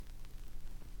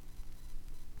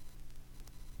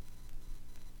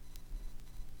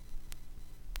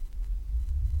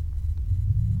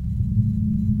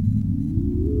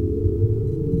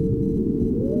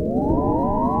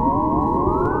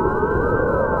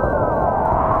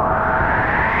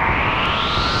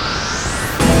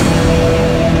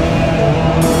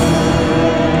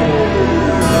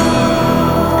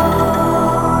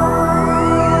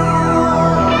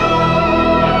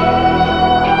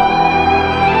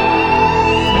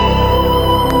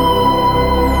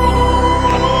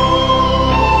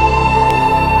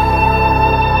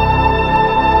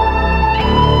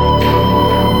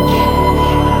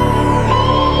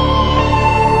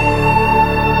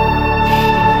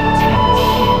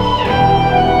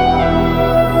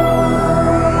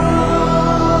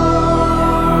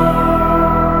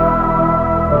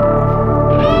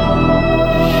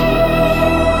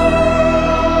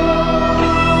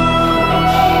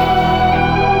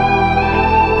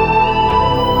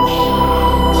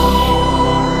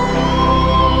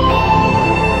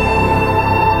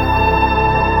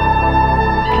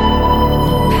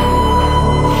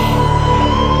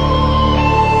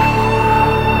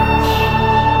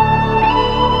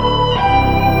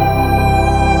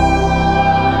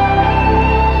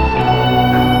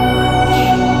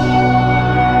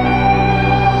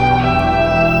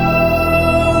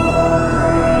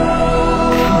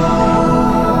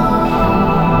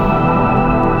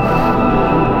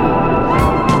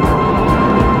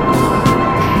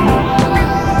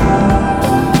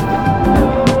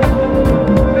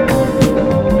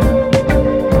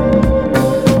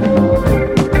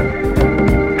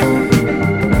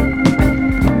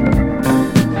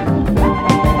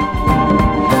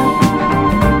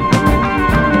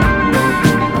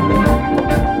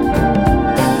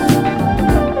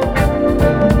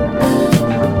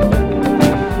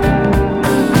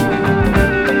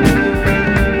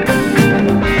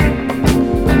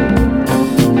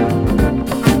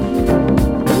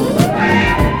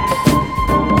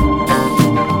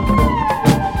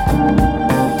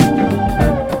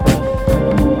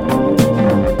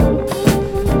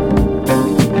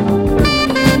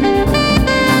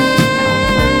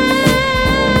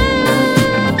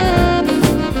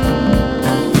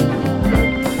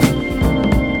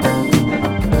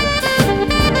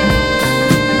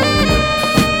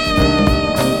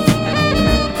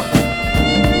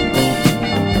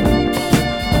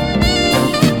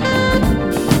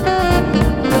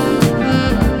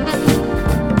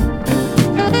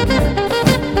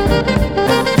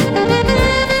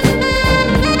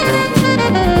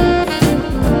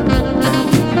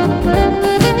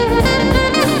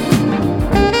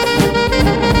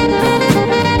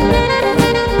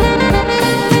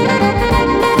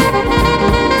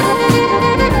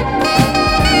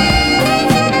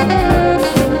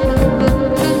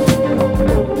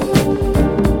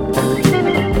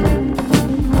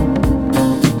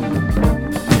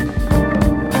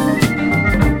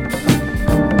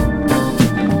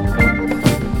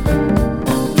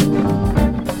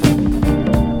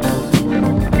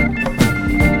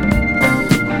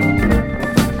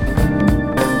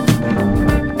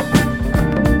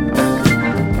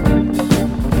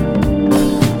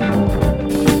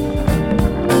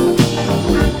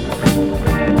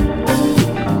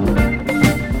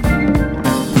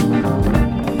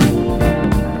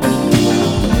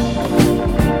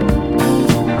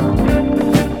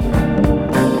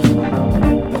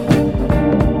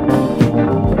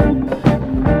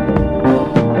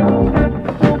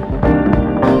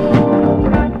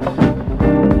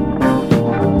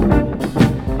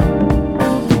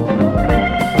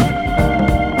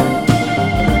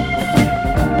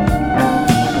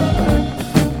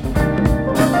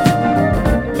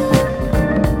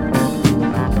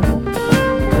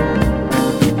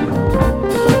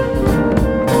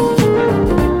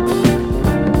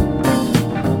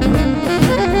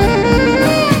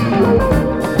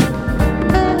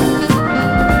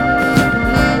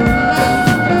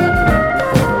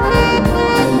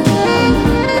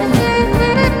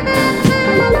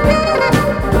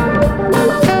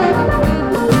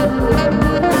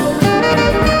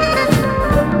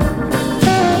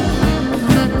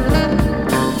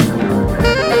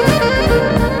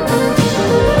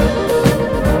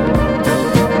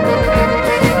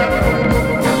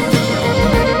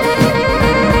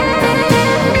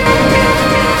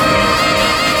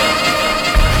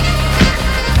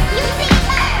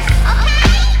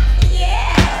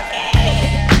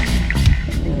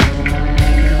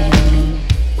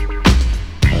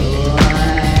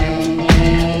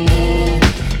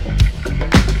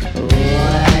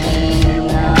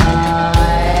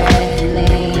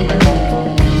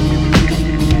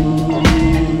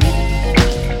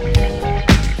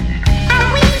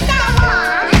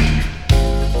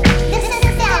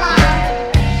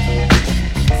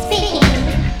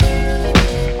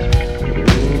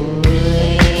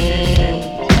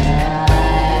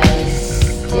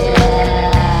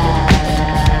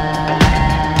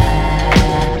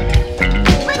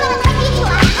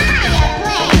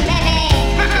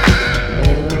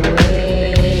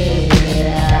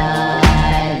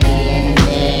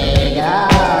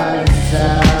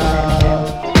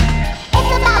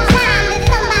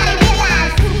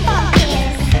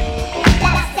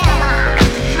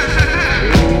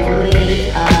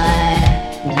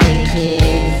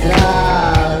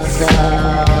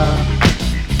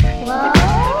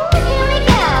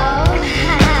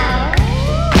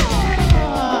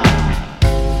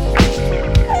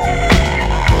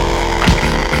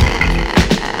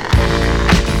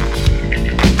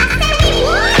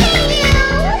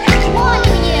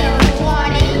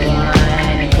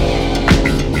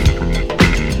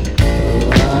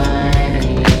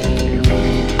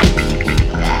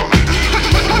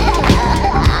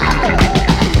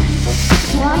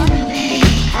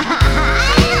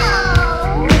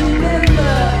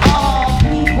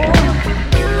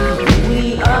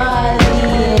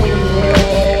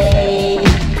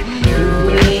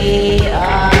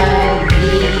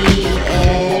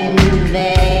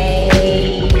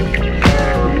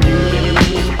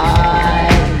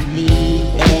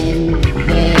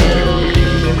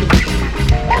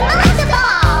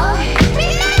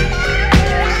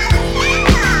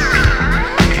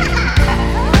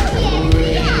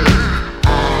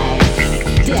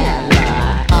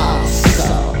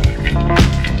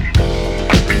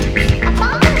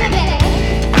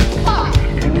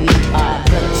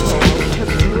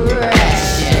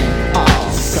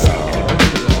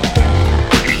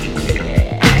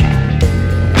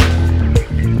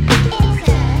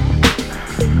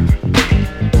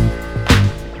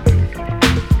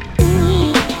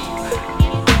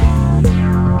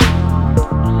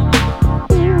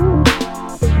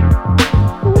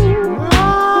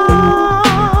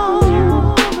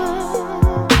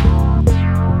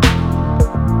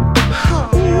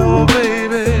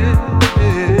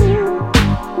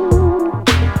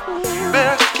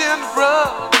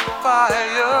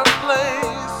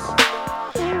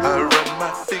my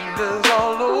fingers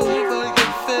all over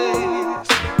your face.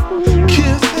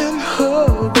 Kiss and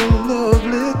hug, a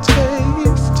lovely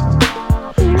taste.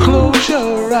 Close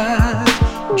your eyes,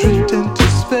 drift into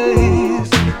space.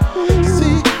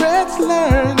 Secrets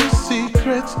learned,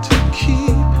 secrets to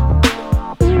keep.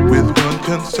 With one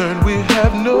concern, we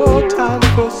have no time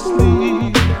for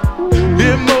sleep.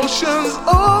 Emotions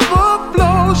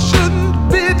overflow, shouldn't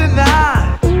be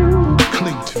denied.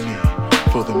 Cling to me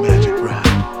for the magic ride.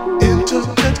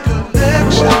 Intimate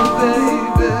connection,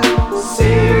 baby.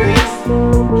 Serious.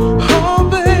 Oh,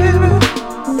 baby.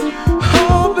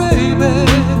 Oh, baby.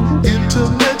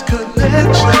 Intimate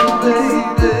connection,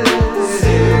 baby.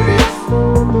 Serious.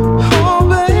 Oh,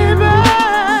 baby.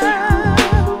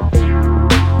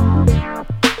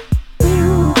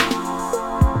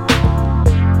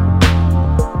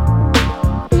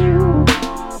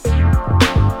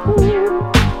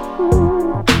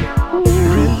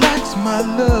 Relax, my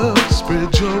love,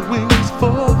 spread your wings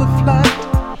for the flight.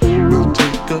 We'll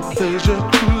take a pleasure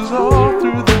cruise all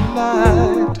through the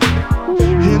night.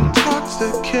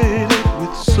 Intoxicated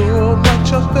with so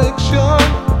much affection.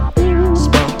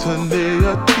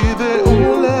 Spontaneity, the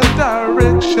only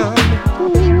direction.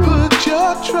 Put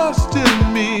your trust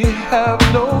in me, have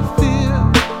no fear.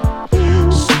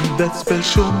 Soon that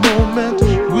special moment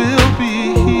will be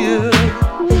here.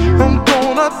 I'm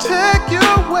gonna take you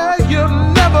where you've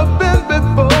never been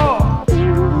before.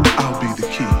 I'll be the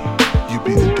key, you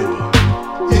be the door.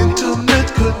 Intimate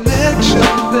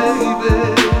connection, baby.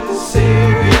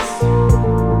 Serious.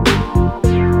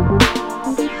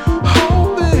 Oh,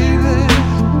 baby.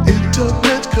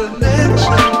 Intimate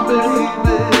connection,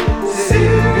 baby.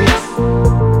 Serious.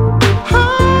 Oh,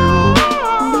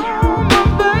 my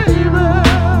baby.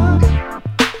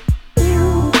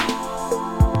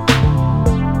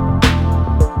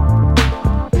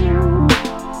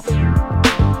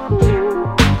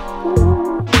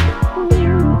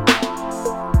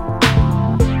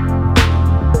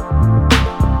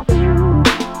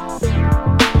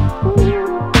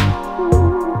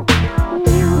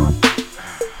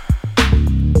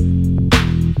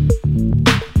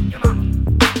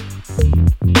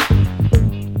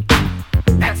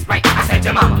 That's right, I said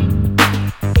your mama.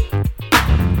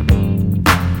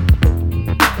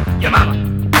 Your mama.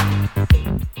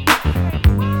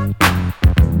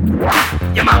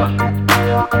 Your mama.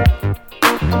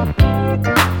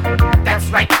 That's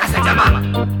right, I said your mama.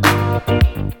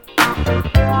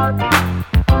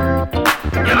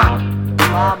 Your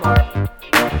mama.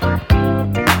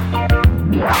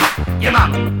 Your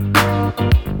mama.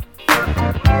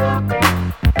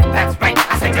 That's right,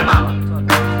 I said your mama.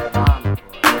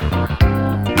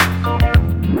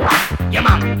 Your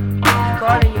mama.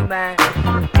 Calling you, man.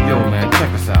 Yo, man,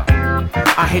 check this out.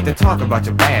 I hate to talk about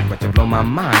your bad, but you blow my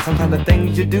mind. Sometimes the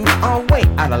things you do are way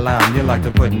out of line. You like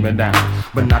to put me down,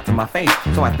 but not to my face.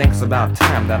 So I think it's about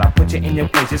time that I put you in your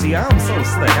place. You see, I'm so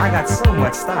slick, I got so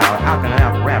much style. How can I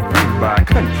out-rap you by a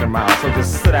country mile? So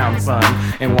just sit down, son,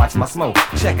 and watch my smoke.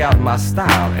 Check out my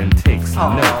style and take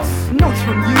some notes. Notes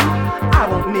from you, I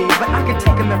won't need, but I can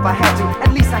take them if I had to.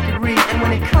 At least I can read, and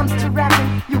when it comes to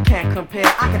rapping, you can't compare.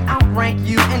 I can outrank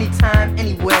you anytime,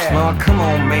 anywhere. Oh, come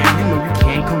on, man, you know you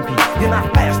can't compete. You're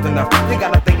not fast enough, you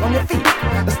gotta think on your feet.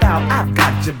 The style I've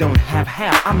got, you don't have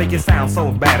half. I make it sound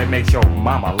so bad, it makes your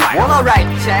mama laugh. Well, alright,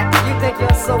 Jack, you think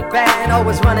you're so bad,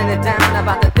 always running it down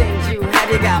about the things you had.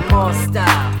 You got more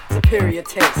style, superior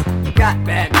taste. You got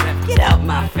bad breath, get out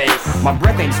my face. My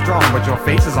breath ain't strong, but your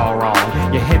face is all wrong.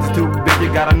 Your head's too big,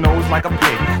 you got a nose like a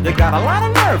pig. You got a lot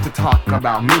of nerve to talk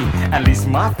about me. At least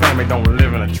my family don't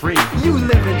live in a tree. You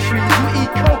live in trees, you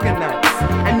eat coconuts,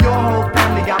 and your whole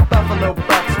family got buffalo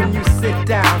butts. When you sit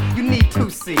down, you need 2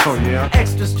 seats. Oh, yeah?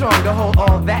 Extra strong to hold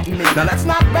all that meat. Now that's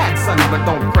not bad, son, but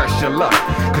don't press your luck.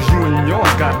 Cause you and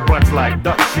yours got butts like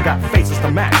ducks. You got faces to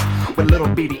match with little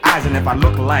beady eyes. And if I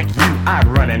look like you, I'd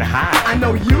run and hide. I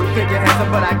know you think you're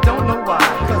handsome, but I don't know why.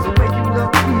 Cause the way you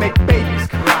look, you make babies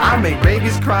cry. I make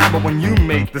babies cry, but when you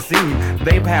make the scene,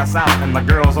 they pass out and the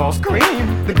girls all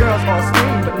scream. The girls all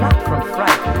scream, but not from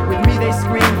fright. With me they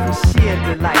scream from sheer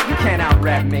delight. You can't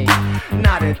out-rap me,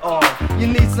 not at all. You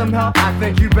need some help, I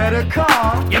think you better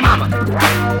call Your mama.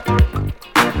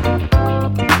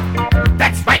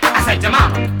 That's right, I said your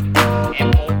mama.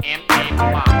 M-O-M-A,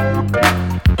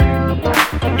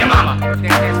 your mama.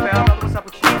 What's up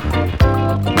with you?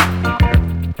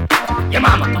 Your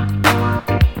mama.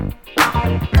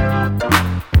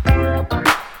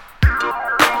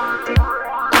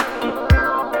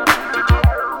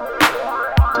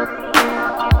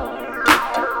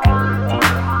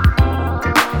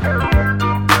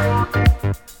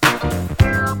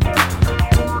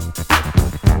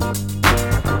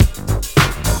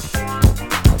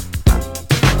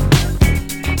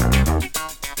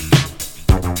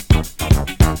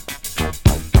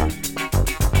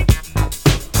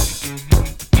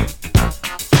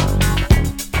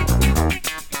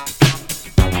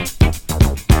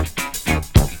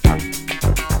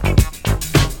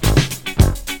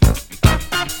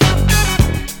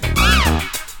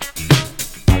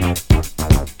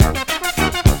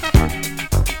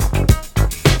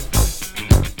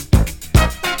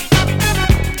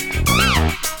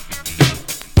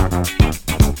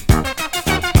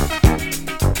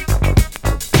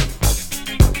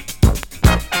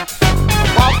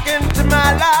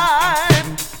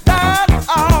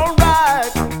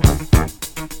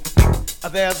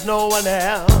 There's no one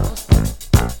else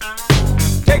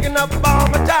taking up all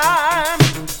my time.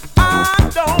 I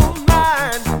don't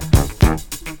mind.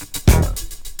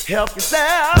 Help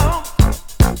yourself.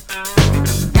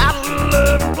 Got a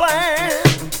little plan.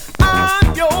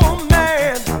 I'm your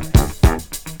man.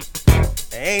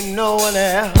 Ain't no one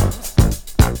else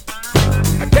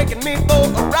taking me for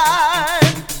a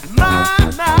ride. My.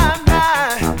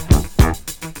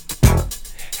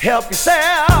 Help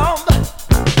yourself.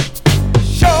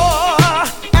 Sure,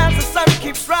 as the sun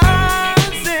keeps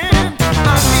rising,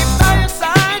 I'll be by your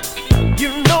side. You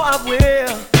know I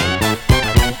will.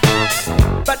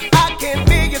 But I can't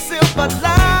be your silver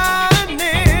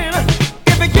lining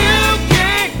if you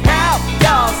can't help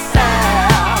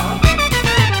yourself.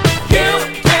 You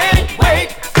can't wait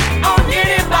on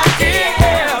anybody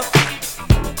else.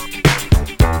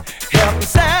 Help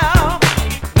yourself.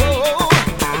 Whoa.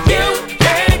 You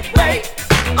can't wait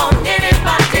on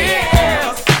anybody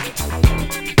else.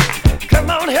 Come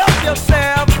on, help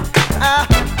yourself.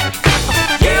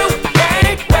 You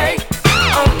can't wait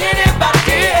on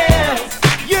anybody else.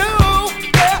 You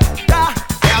better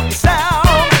help yourself.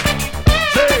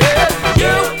 Say it.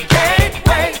 You can't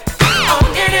wait on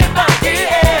anybody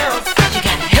else. You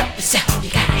gotta help yourself. You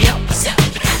gotta help yourself.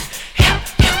 You gotta help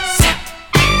yourself.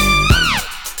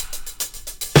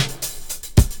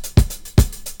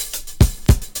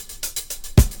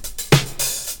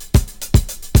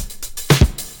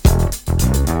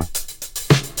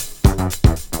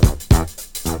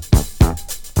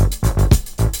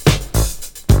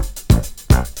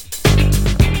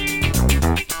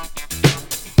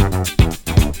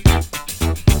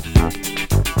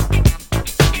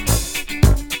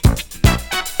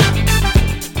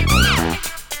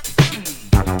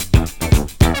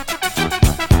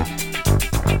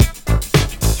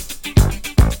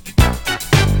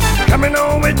 Coming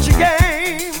on with your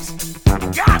games,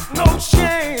 got no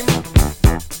shame.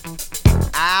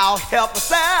 I'll help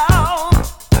myself.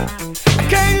 I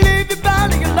can't leave your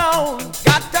body alone.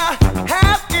 Got to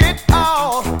have it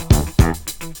all.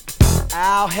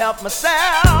 I'll help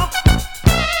myself.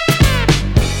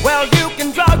 Well, you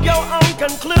can draw your own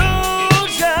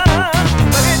conclusion,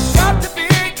 but it's got to be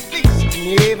at least an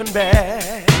even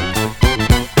bet.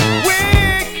 We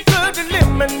could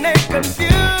eliminate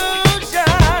confusion.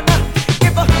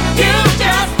 You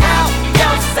just help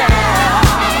yourself.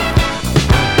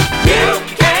 You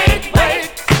can't wait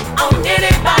on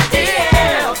anybody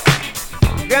else.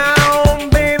 Go on,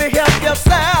 baby, help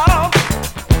yourself.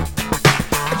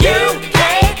 You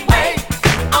can't wait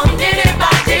on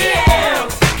anybody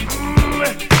else.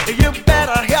 You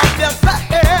better help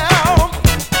yourself.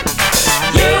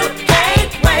 You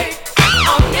can't wait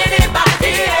on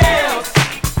anybody else.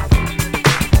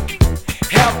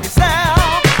 Help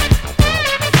yourself.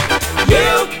 You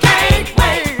can't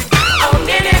wait on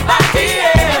anybody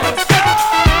else.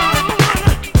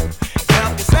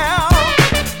 Help yourself.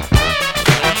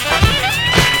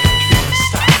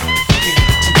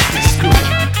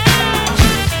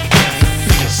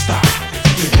 Stop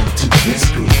and get into this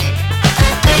groove.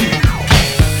 You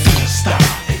can't stop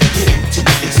and get into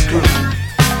this groove.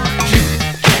 You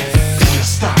can't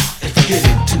stop and get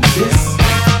into this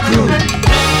groove.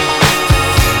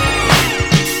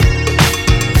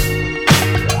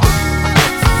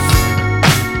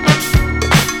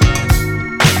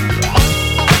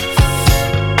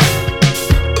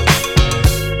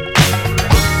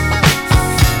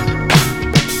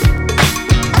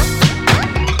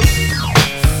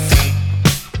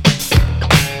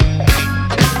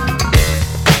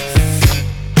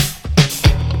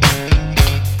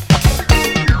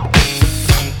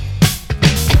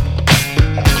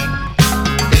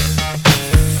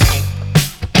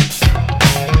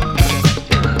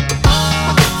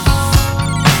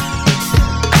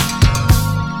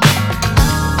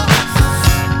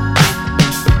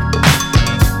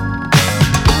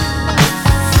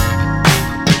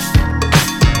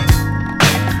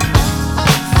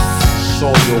 So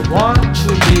you want to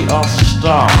be a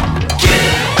star?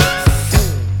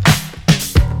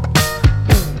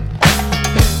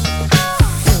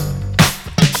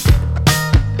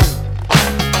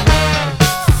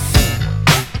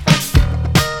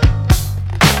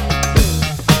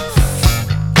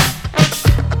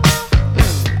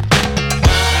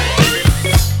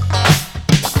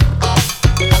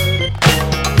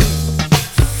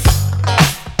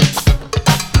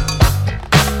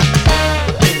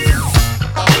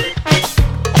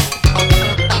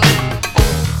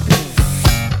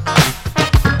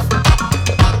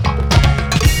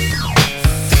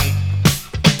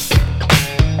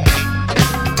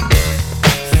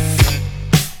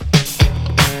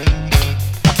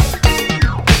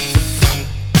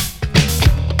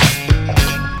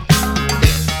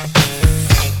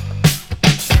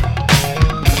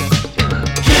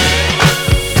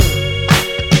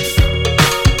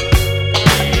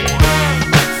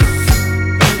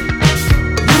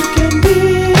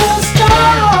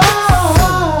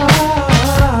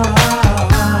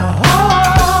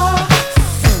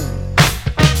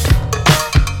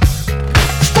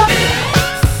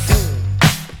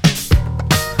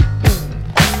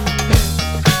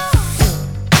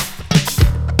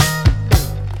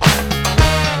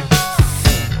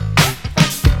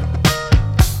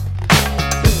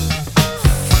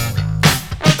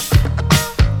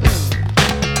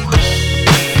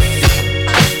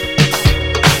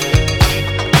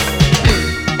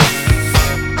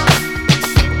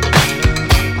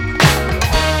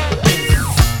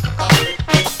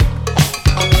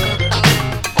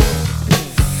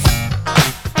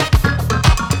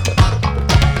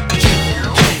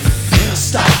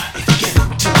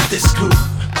 groove.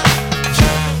 You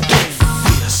can't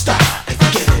feel a star if you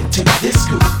get into this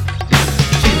groove.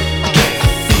 You can't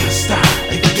feel a star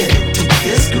if you get into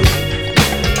this groove.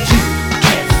 You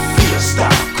can't feel a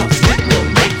star 'cause it will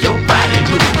make your body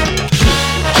move. You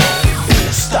can't feel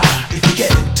a star if you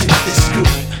get into this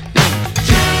groove.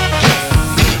 You can't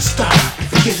feel a star if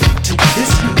you get into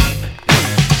this groove.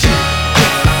 You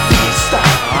can't feel a star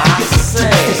if you get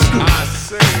into this groove.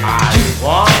 I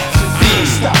want to be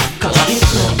Stop, 'cause it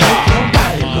will make your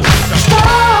body move.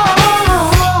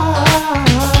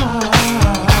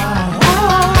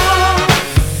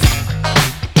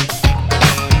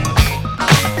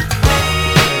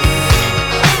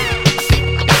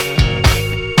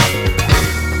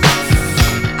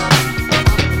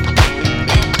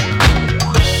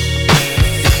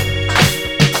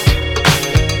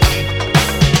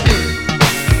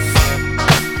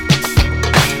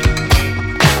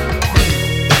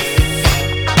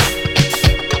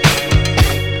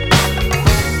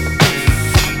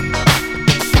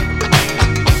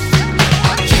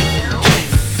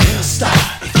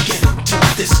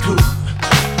 This groove.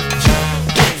 You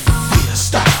can't feel a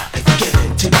star if you get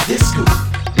into this groove.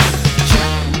 You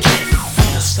can't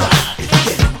feel a star if you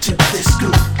get into this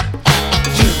groove.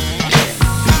 You can't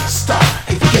feel a star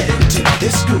if you get into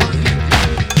this groove. You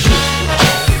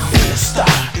can't feel a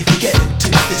star if you get into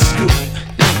this groove.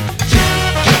 You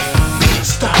can't feel a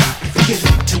star if you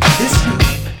get into this groove.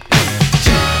 You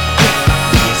can't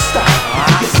feel a star if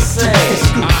you get into this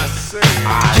groove.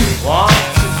 I want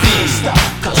to be Stop,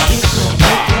 'cause it will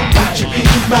make your body be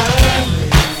mine.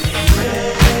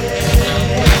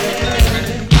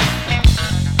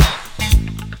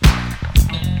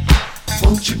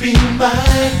 Won't you be my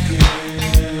girl?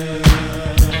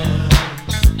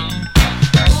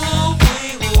 Ooh, we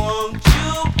want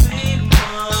you be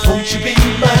mine. Won't you be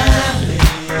my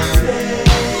lady?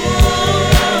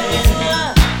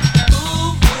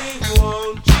 Ooh, we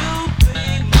want you be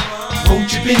mine. Won't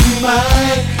you be my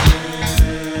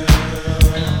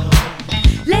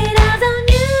Laid eyes on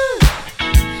you,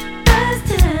 first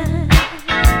time.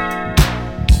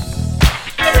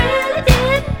 You really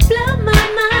did blow my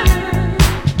mind.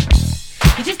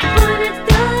 You're just a boy next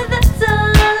door, that's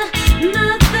all,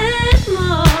 nothing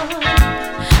more.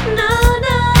 No,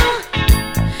 no,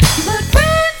 but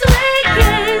friends we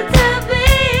came to be.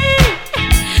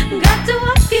 Got to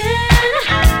walking,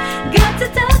 got to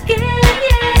talking,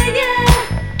 yeah, yeah.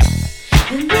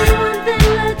 And then one thing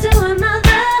led to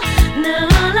another. Now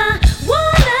all I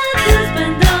wanna do is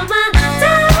spend all my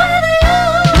time with you.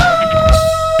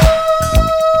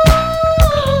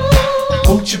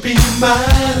 Won't you be my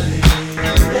lady?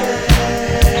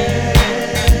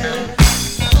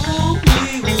 Ooh, we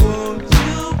want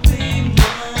you be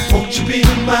mine. Won't you be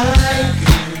my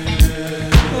girl?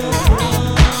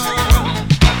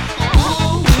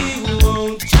 Ooh, we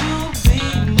want you be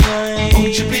mine.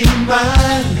 Won't you be my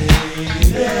lady?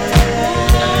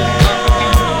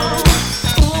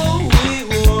 Ooh, we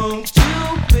want you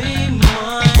be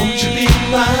mine. Won't you be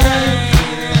my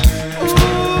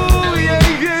Ooh, yeah,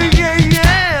 yeah, yeah,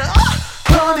 yeah.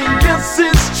 honey? Yes,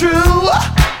 it's true.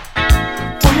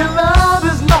 For your love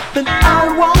is nothing I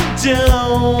won't do.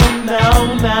 No,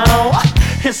 no,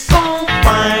 it's so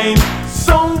fine,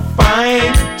 so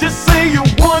fine. Just say you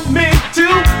want me to.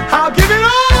 I'll give it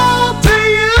all to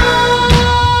you,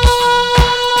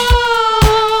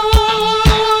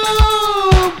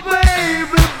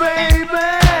 baby, baby.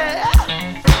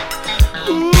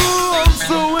 Ooh, I'm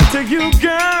so into you,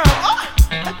 girl.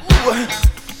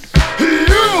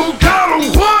 You got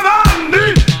what I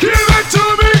need. Give it to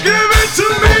me, give it to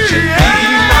me.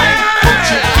 Won't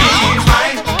you be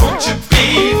mine? Won't you be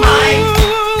mine?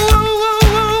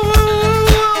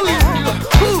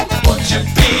 Won't you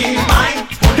be mine?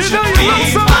 Won't you be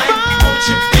mine? Won't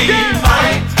you be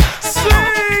mine? Say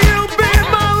you'll be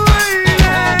my lady.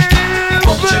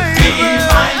 Won't you be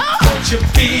mine? Won't you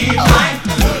be mine?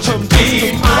 Won't you be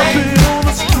mine? On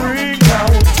a string, I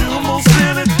will do most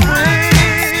anything.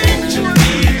 Won't you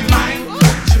be mine?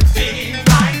 Won't you be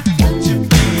mine? Won't you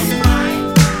be mine?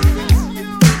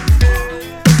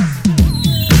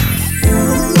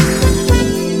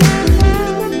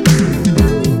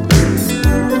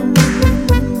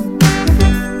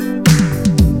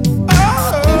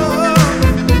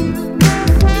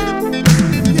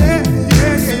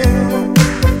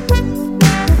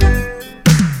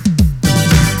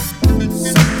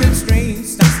 Something strange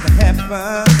starts to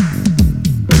happen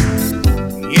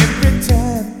every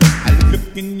time I look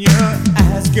in your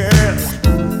eyes, girl.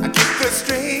 I get the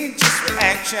strangest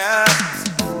reactions.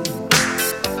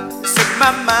 Set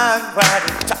my mind right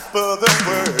on top of the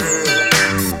world.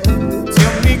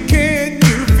 Tell me, can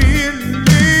you feel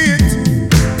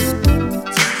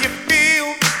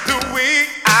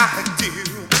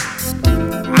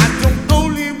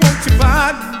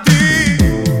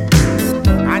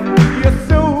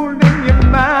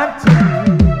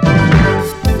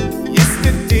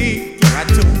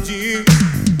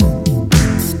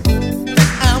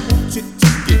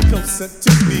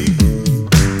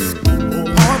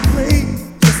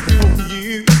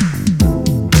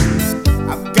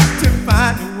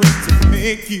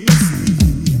make you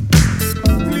see.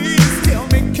 Please tell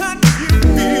me, can you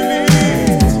feel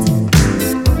it?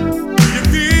 Do you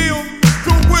feel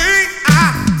the way I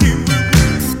do?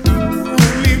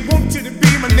 Only want you to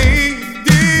be my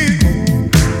lady.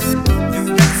 Is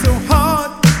that so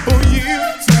hard for you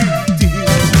to do?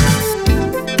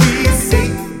 Please say,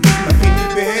 be my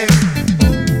baby.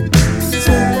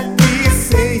 So please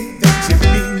say that you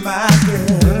be my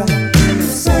girl.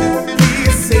 So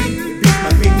please say you be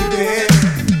my baby.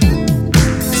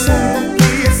 So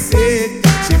please say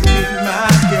that you be my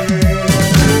girl.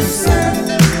 So,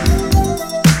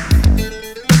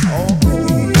 oh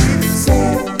baby, so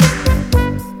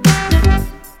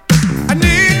I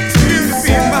need you to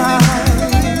be mine.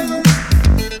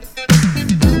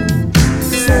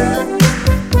 So,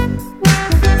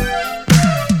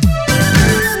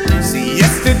 see,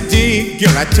 yesterday,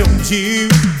 girl, I told you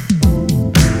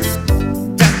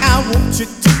that I want you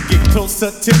to get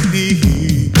closer to me.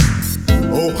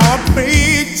 Oh,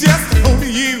 heartbreak, just hold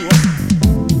you.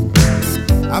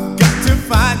 I've got to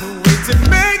find a way to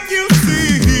make you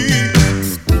see.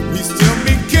 Please tell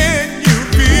me, can you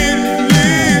feel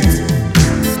it?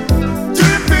 Do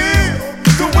you feel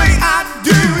the way I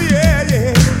do? Yeah,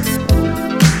 yeah.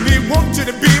 Me want you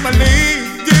to be my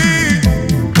lady.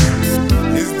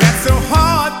 Is that so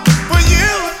hard for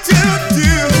you to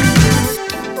do?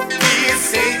 Please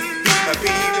say, be my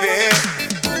baby.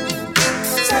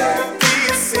 So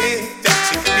please say that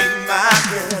you be my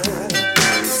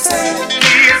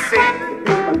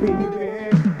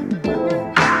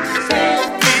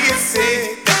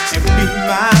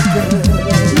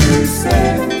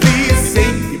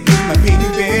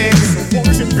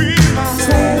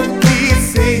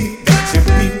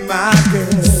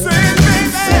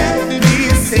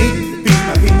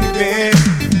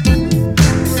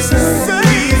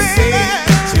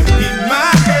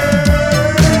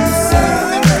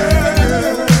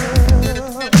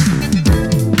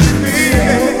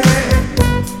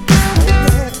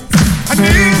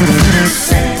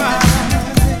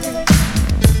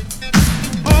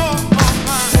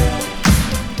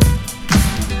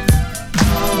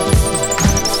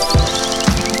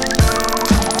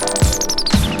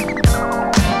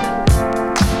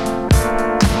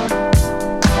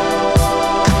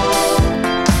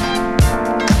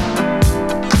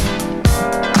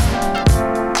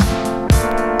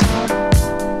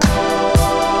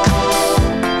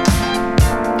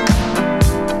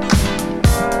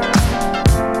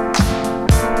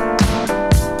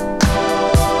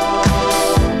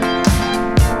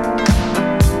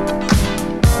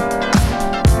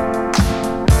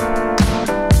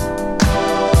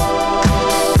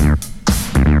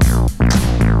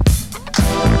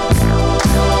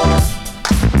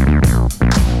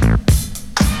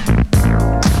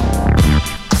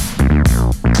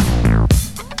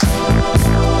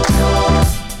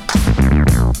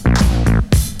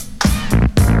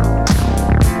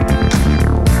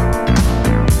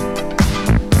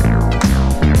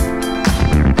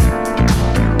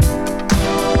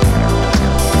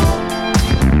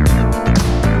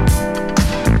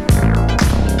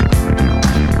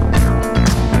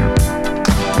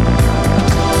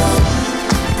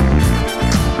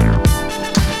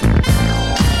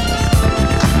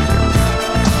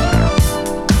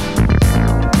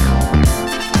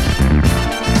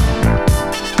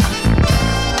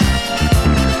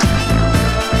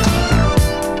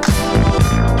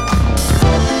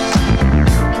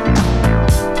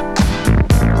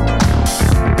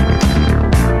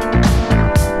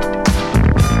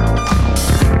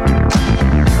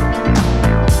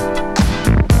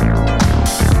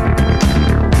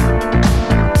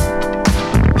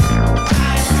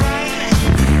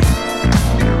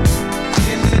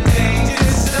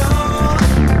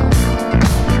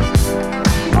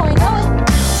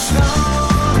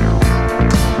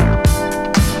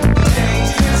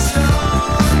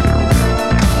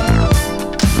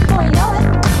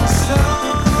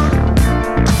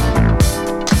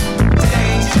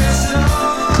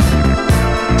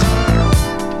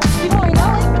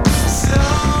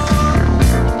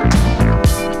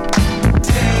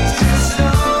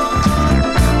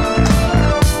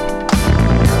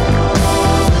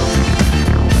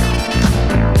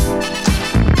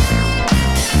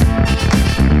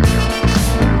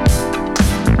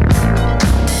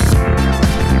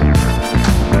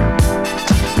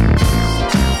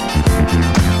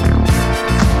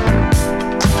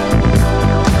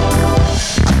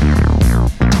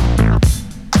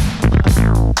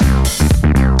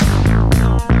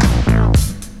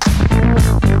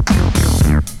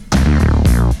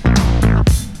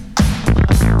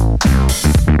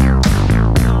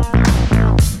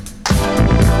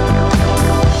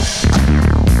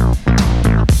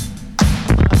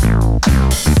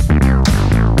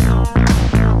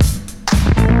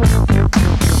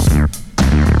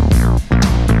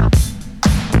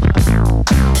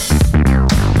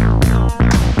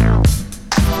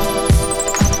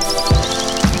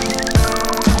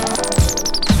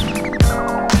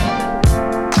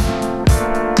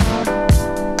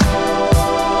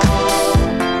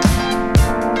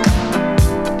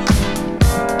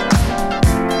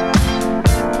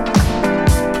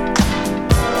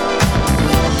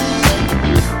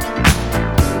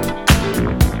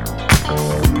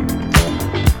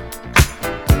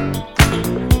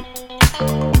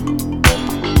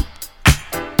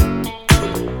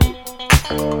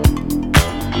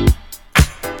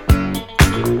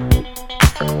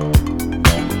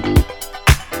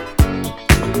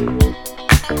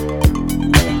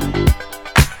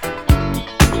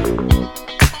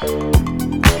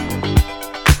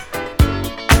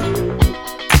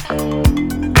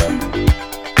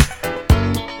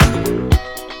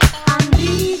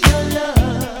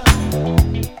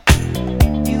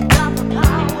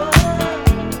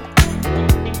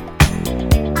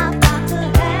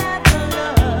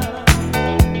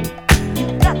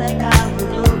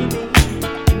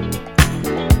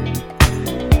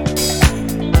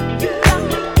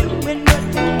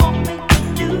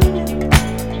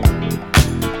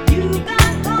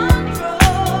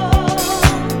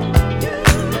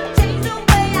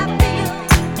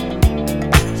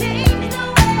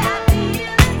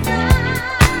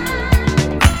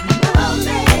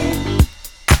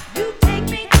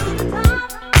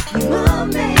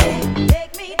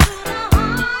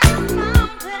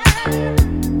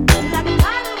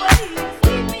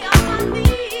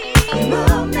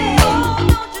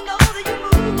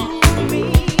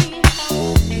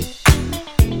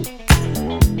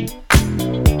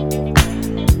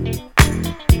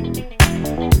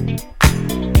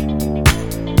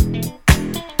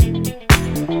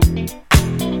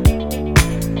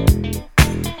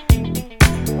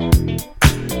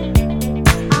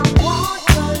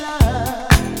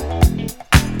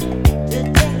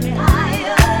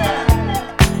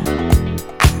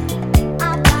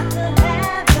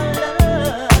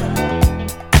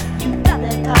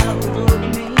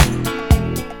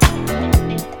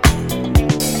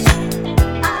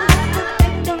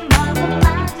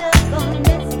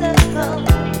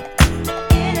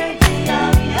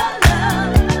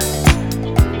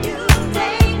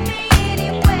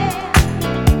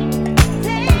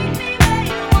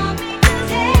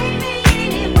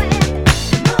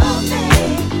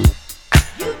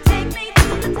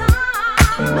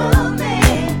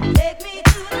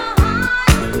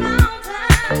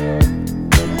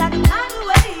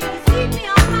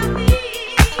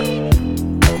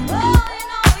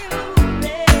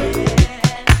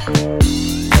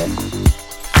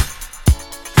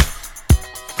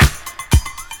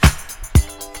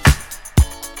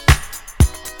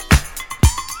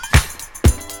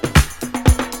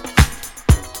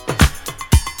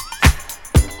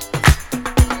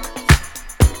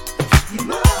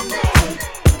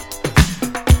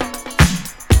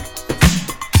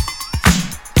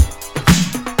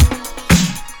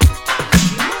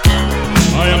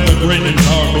great and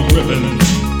powerful Griffin.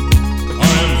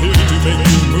 I am here to make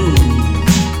you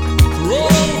move.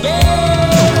 Roll down!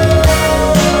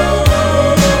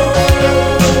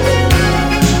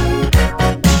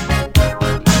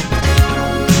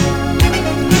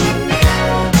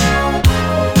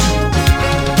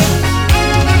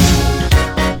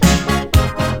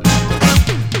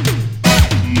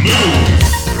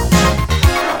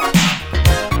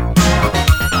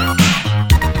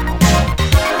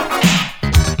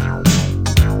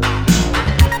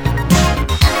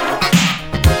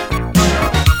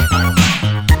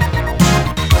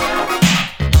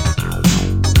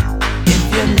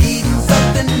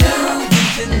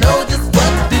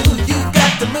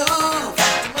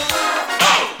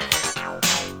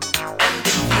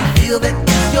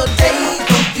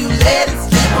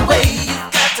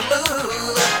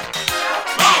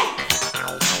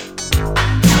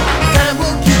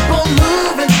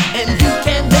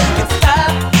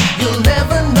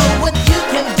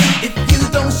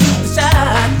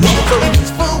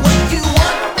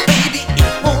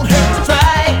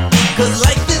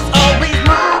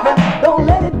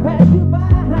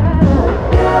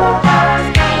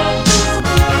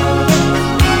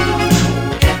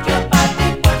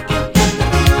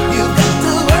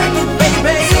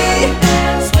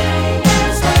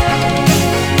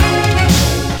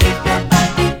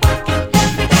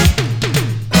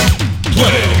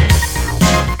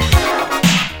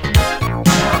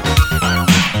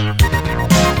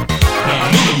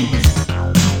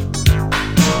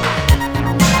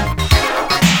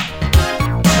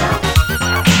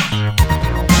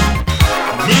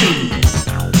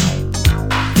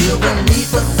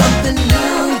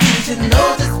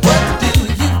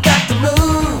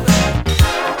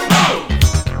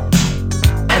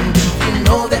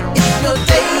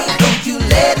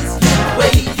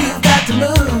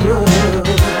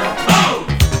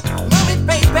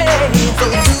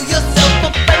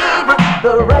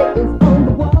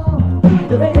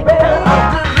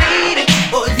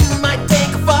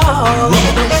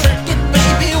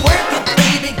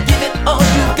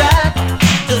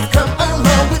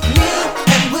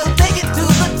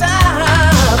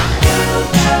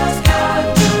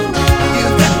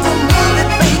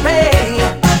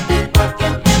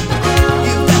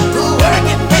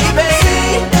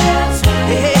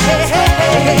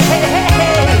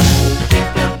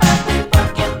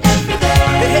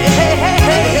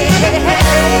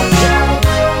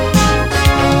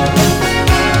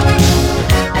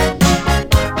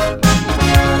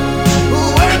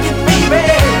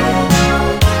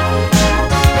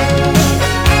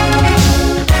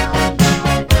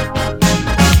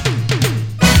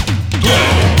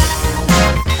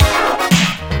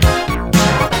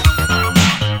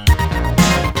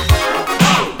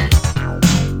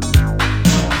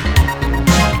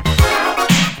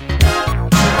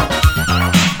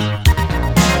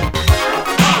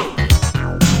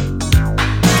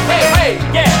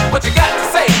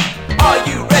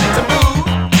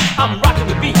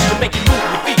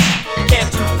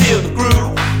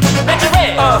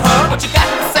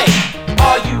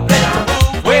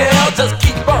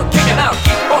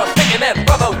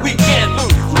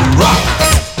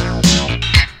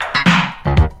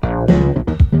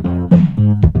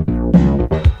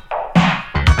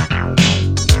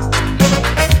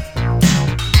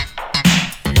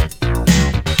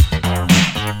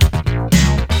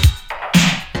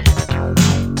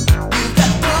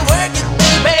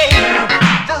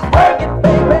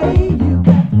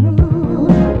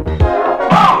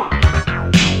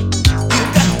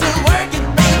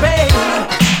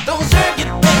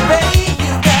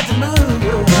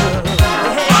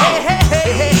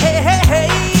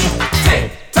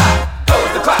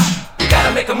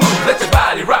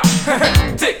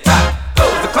 Tick tock,